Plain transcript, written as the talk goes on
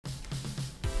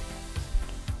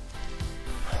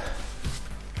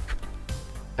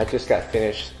I just got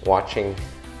finished watching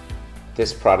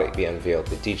this product be unveiled,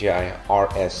 the DJI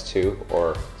RS2,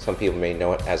 or some people may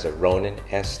know it as a Ronin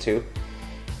S2,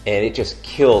 and it just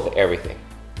killed everything.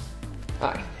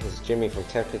 Hi, this is Jimmy from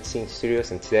 1015 Studios,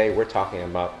 and today we're talking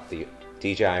about the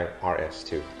DJI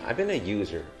RS2. I've been a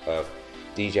user of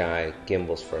DJI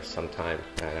gimbals for some time,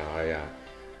 and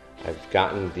I've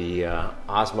gotten the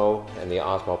Osmo and the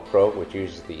Osmo Pro, which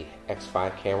uses the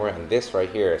X5 camera, and this right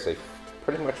here is a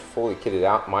pretty much fully kitted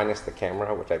out, minus the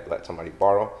camera, which I've let somebody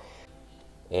borrow.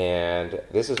 And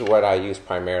this is what I use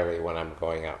primarily when I'm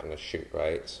going out on a shoot,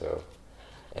 right? So,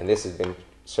 and this has been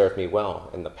served me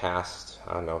well in the past,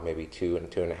 I don't know, maybe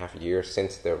 2.5 years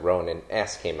since the Ronin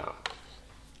S came out.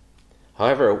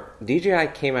 However, DJI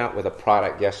came out with a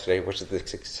product yesterday, which is the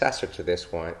successor to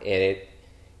this one, and it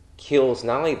kills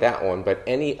not only that one, but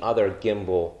any other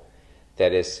gimbal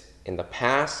that is in the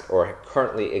past or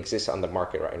currently exists on the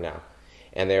market right now.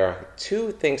 And there are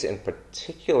two things in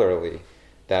particularly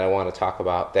that I want to talk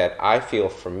about that I feel,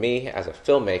 for me as a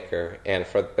filmmaker, and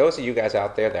for those of you guys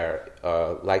out there that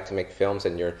are, like to make films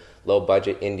and you're low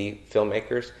budget indie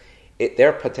filmmakers,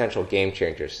 they're potential game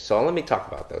changers. So let me talk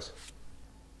about those.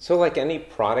 So like any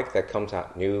product that comes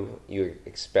out new, you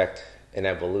expect an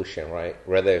evolution, right?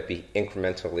 Whether it be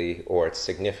incrementally or it's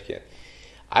significant.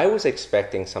 I was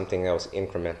expecting something that was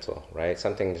incremental, right?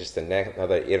 Something just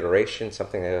another iteration,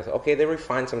 something that was, okay, they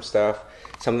refined some stuff.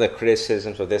 Some of the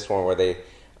criticisms of this one where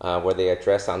they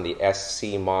address on the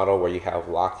SC model where you have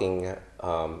locking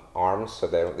arms so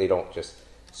that they don't just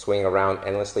swing around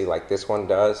endlessly like this one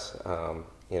does.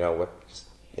 You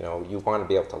want to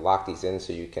be able to lock these in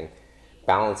so you can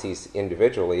balance these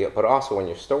individually, but also when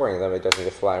you're storing them, it doesn't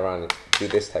just fly around and do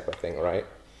this type of thing, right?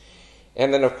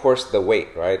 And then of course the weight,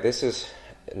 right? This is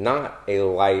not a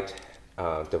light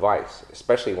device,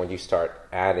 especially when you start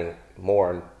adding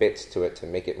more bits to it to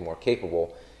make it more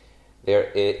capable.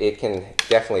 It can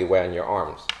definitely weigh on your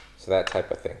arms, so that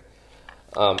type of thing.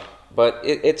 But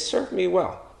it served me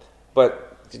well.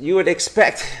 But you would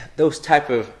expect those type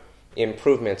of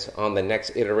improvements on the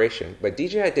next iteration. But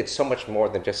DJI did so much more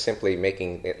than just simply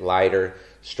making it lighter,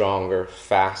 stronger,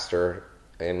 faster,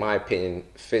 in my opinion,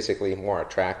 physically more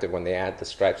attractive when they add the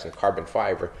stripes and carbon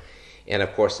fiber, and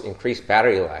of course increased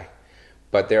battery life.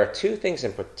 But there are two things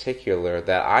in particular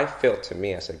that I felt, to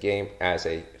me as a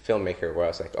filmmaker, where I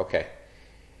was like, okay,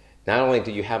 not only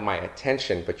do you have my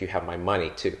attention, but you have my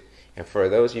money too. And for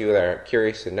those of you that are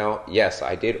curious to know, yes,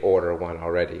 I did order one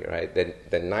already, right?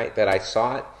 The night that I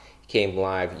saw it, came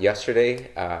live yesterday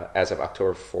as of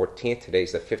October 14th.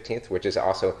 Today's the 15th, which is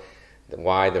also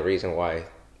the reason why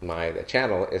the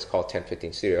channel is called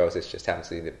 1015 Studios. It just happens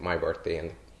to be my birthday,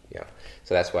 and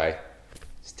so that's why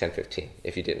it's 1015,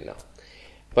 if you didn't know.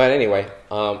 But anyway,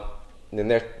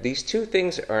 then these two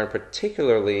things are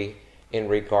particularly in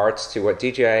regards to what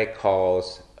DJI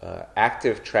calls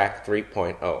Active Track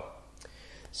 3.0.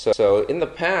 So in the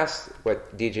past,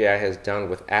 what DJI has done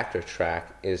with Active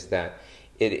Track is that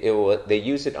they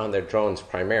use it on their drones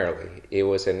primarily. It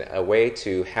was a way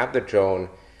to have the drone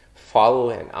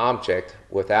follow an object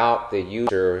without the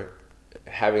user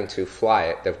having to fly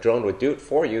it. The drone would do it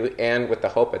for you, and with the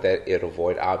hope that it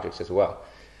avoid objects as well.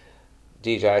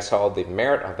 DJI saw the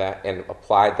merit of that and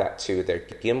applied that to their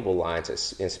gimbal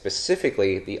lines, and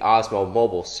specifically the Osmo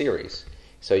Mobile series.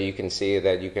 So you can see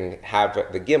that you can have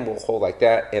the gimbal hold like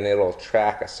that, and it'll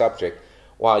track a subject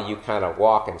while you kind of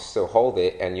walk and still hold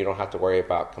it, and you don't have to worry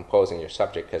about composing your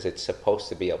subject because it's supposed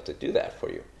to be able to do that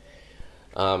for you.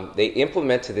 They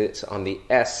implemented it on the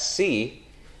SC,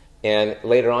 and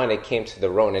later on it came to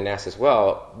the Ronin S as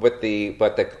well. But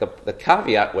the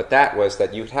caveat with that was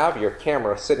that you'd have your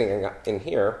camera sitting in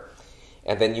here,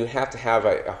 and then you have to have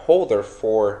a holder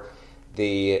for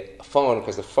the phone,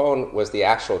 because the phone was the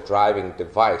actual driving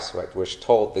device, right, which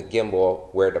told the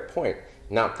gimbal where to point,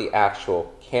 not the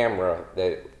actual camera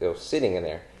that was sitting in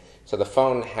there. So the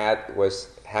phone was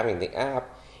having the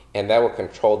app, and that will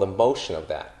control the motion of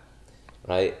that,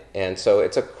 right? And so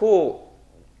it's a cool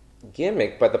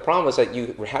gimmick, but the problem is that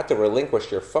you had to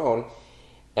relinquish your phone,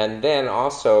 and then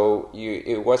also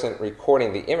it wasn't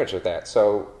recording the image of that.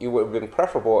 So it would have been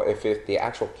preferable if the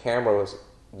actual camera was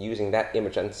using that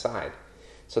image inside.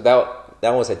 So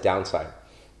that was a downside.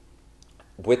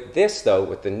 With this though,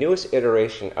 with the newest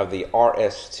iteration of the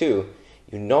RS2,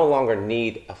 you no longer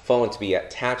need a phone to be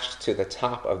attached to the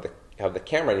top of the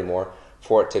camera anymore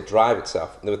for it to drive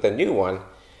itself. With the new one,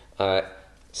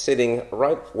 sitting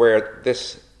right where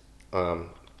this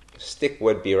stick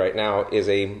would be right now is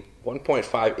a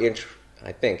 1.5 inch,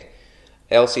 I think,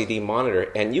 LCD monitor,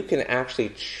 and you can actually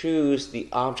choose the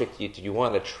object you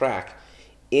want to track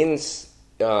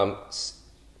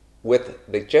with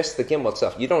just the gimbal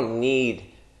itself. You don't need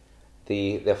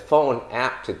the phone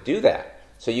app to do that.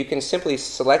 So you can simply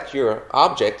select your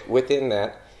object within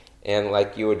that, and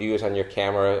like you would use on your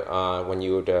camera when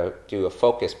you would do a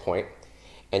focus point,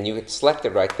 and you could select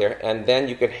it right there, and then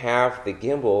you could have the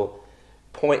gimbal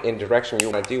point in direction you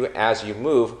want to do as you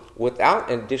move without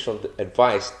an additional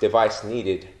device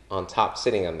needed on top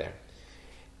sitting on there.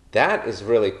 That is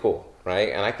really cool, right?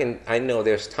 And I know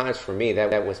there's times for me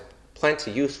that was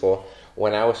plenty useful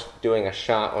when I was doing a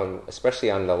shot on, especially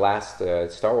on the last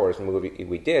Star Wars movie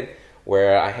we did,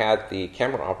 where I had the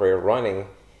camera operator running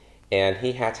and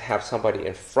he had to have somebody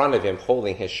in front of him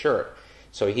holding his shirt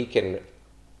so he can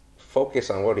focus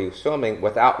on what he was filming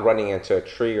without running into a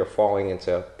tree or falling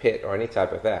into a pit or any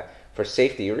type of that, for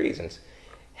safety reasons.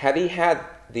 Had he had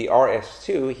the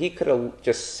RS2, he could have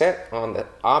just set on the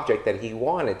object that he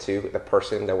wanted to, the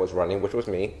person that was running, which was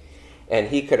me, and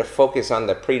he could have focused on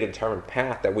the predetermined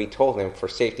path that we told him for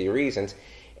safety reasons,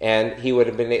 and he would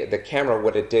have been, the camera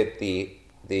would have did the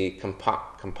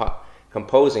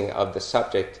composing of the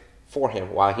subject for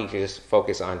him while he could just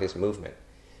focus on his movement.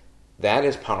 That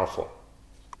is powerful.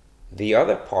 The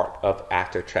other part of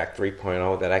ActiveTrack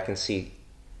 3.0 that I can see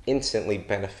instantly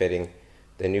benefiting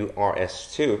the new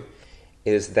RS2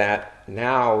 is that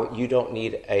now you don't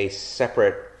need a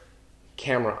separate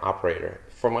camera operator.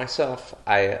 For myself,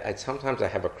 I sometimes I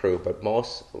have a crew, but more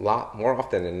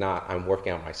often than not, I'm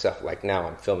working on myself. Like now,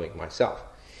 I'm filming myself.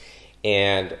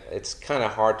 And it's kind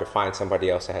of hard to find somebody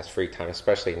else that has free time,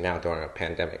 especially now during a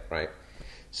pandemic, right?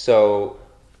 So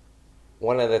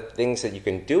one of the things that you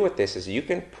can do with this is you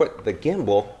can put the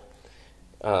gimbal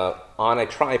on a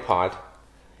tripod,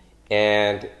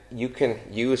 and you can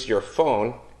use your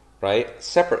phone, right,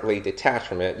 separately detached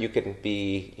from it. You can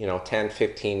be, 10,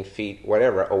 15 feet,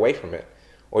 whatever, away from it,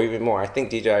 or even more. I think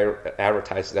DJI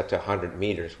advertises up to 100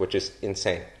 meters, which is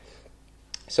insane.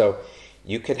 So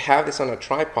you could have this on a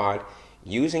tripod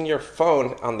using your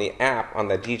phone on the app, on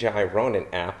the DJI Ronin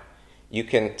app. You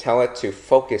can tell it to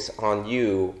focus on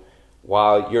you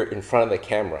while you're in front of the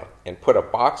camera and put a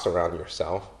box around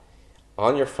yourself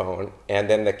on your phone, and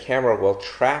then the camera will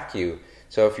track you.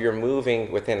 So if you're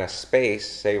moving within a space,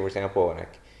 say for example,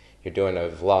 you're doing a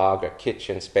vlog, a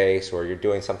kitchen space, or you're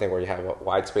doing something where you have a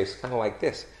wide space, kind of like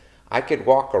this, I could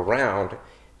walk around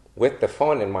with the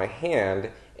phone in my hand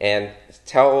and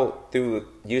tell through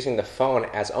using the phone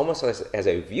as almost as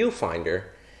a viewfinder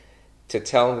to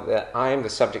tell that I am the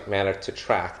subject matter to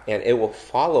track, and it will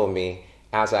follow me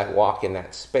as I walk in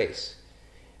that space,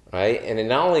 right? And it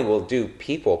not only will do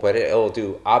people, but it will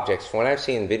do objects. When I've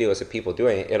seen videos of people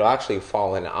doing it, it'll actually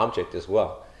follow an object as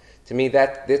well. To me,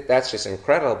 that's just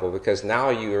incredible, because now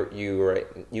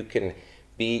you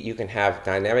can have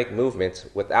dynamic movements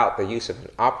without the use of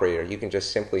an operator. You can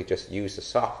just simply use the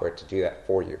software to do that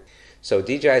for you. So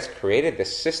DJI has created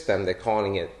this system. They're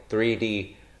calling it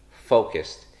 3D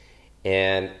focused.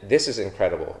 And this is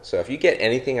incredible. So if you get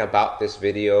anything about this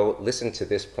video, listen to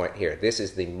this point here. This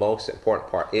is the most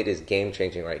important part. It is game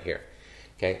changing right here.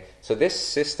 Okay, so this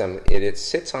system, it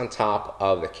sits on top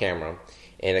of the camera,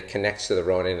 and it connects to the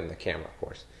Ronin and the camera, of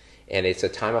course. And it's a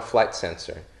time of flight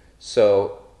sensor.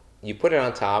 So you put it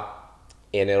on top,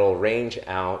 and it'll range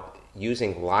out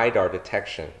using LiDAR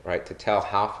detection, right, to tell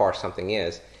how far something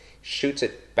is, shoots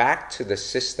it back to the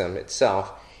system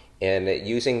itself, and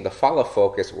using the follow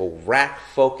focus will rack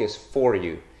focus for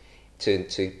you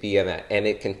to be in that. And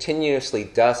it continuously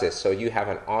does this, so you have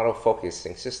an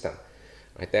auto-focusing system.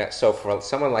 Like that. So for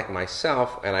someone like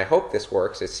myself, and I hope this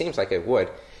works, it seems like it would,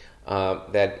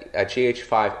 that a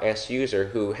GH5S user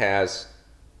who has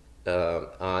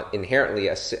inherently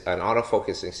an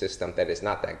auto-focusing system that is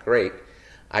not that great,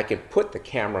 I can put the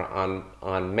camera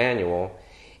on manual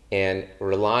and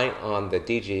rely on the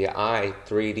DJI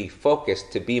 3D focus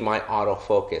to be my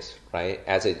autofocus, right?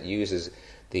 As it uses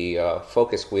the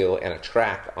focus wheel and a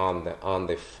track on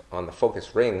the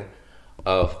focus ring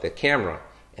of the camera,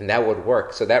 and that would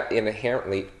work. So that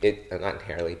inherently, not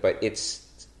inherently, but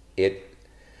it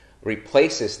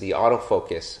replaces the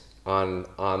autofocus on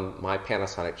my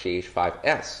Panasonic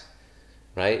GH5S,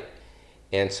 right?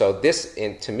 And so this,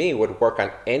 to me, would work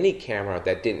on any camera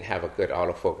that didn't have a good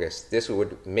autofocus. This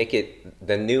would make it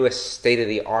the newest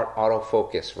state-of-the-art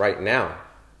autofocus right now.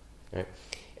 Right?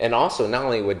 And also, not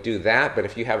only would do that, but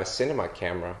if you have a cinema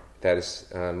camera, that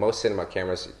is, most cinema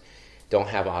cameras don't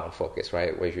have autofocus,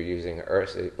 right? Where you're using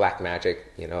Blackmagic,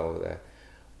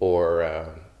 or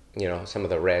some of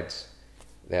the Reds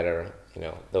that are,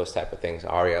 those type of things,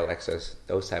 Aria, Alexas,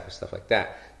 those type of stuff like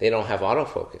that. They don't have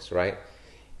autofocus, right?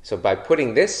 So by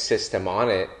putting this system on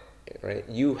it, right,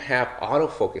 you have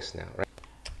autofocus now, right?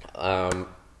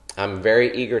 I'm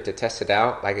very eager to test it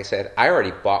out. Like I said, I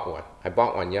already bought one. I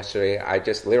bought one yesterday. I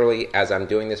just literally, as I'm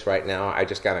doing this right now, I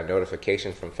just got a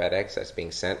notification from FedEx that's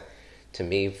being sent to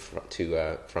me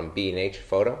from B&H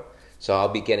Photo. So I'll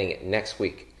be getting it next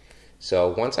week.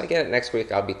 So once I get it next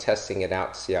week, I'll be testing it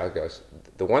out to see how it goes.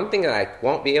 The one thing that I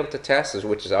won't be able to test,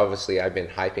 which is obviously I've been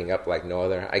hyping up like no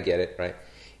other, I get it, right,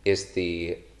 is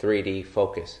the 3D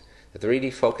focus. The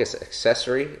 3D focus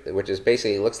accessory, which is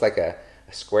basically, it looks like a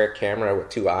square camera with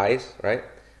two eyes, right,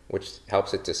 which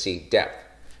helps it to see depth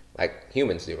like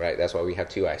humans do, right? That's why we have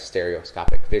two eyes,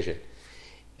 stereoscopic vision.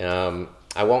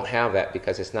 I won't have that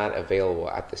because it's not available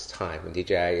at this time. And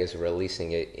DJI is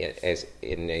releasing it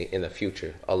in the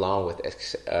future, along with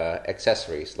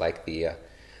accessories like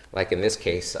like in this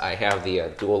case, I have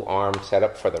the dual arm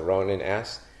setup for the Ronin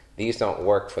S. These don't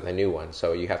work for the new one,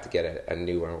 so you have to get a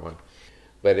newer one.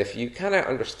 But if you kind of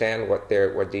understand what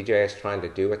DJI is trying to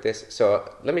do with this,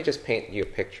 so let me just paint you a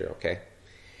picture, okay?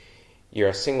 You're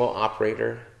a single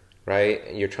operator, right?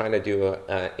 And you're trying to do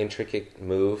an intricate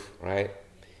move, right?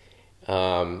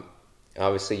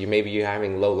 Obviously, maybe you're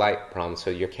having low light problems,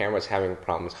 so your camera's having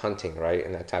problems hunting, right,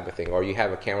 and that type of thing. Or you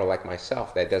have a camera like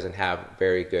myself that doesn't have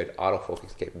very good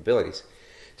autofocus capabilities.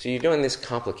 So you're doing this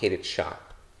complicated shot.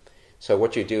 So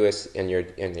what you do is on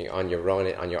your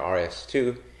Ronin, on your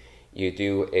RS2, you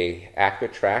do a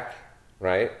active track,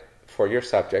 right, for your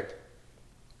subject,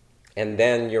 and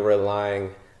then you're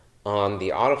relying on the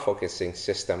autofocusing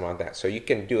system on that. So you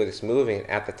can do this moving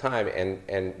at the time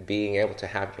and being able to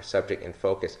have your subject in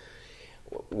focus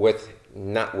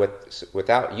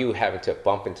without you having to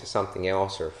bump into something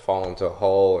else or fall into a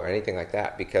hole or anything like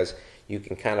that, because you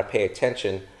can kind of pay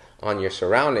attention on your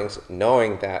surroundings,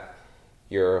 knowing that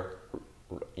your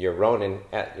Ronin,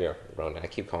 I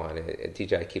keep calling it,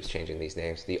 DJI keeps changing these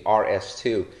names, the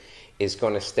RS2 is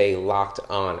going to stay locked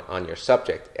on your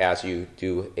subject as you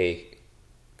do a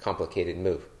complicated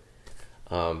move.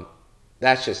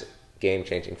 That's just game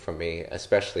changing for me,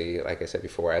 especially, like I said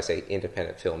before, as an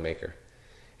independent filmmaker.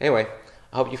 Anyway,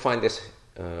 I hope you find this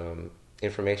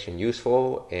information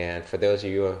useful, and for those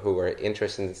of you who are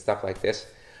interested in stuff like this,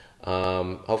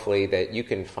 hopefully that you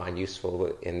can find useful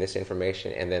in this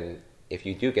information, and then if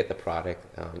you do get the product,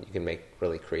 you can make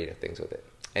really creative things with it.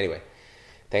 Anyway,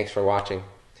 thanks for watching.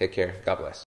 Take care. God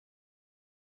bless.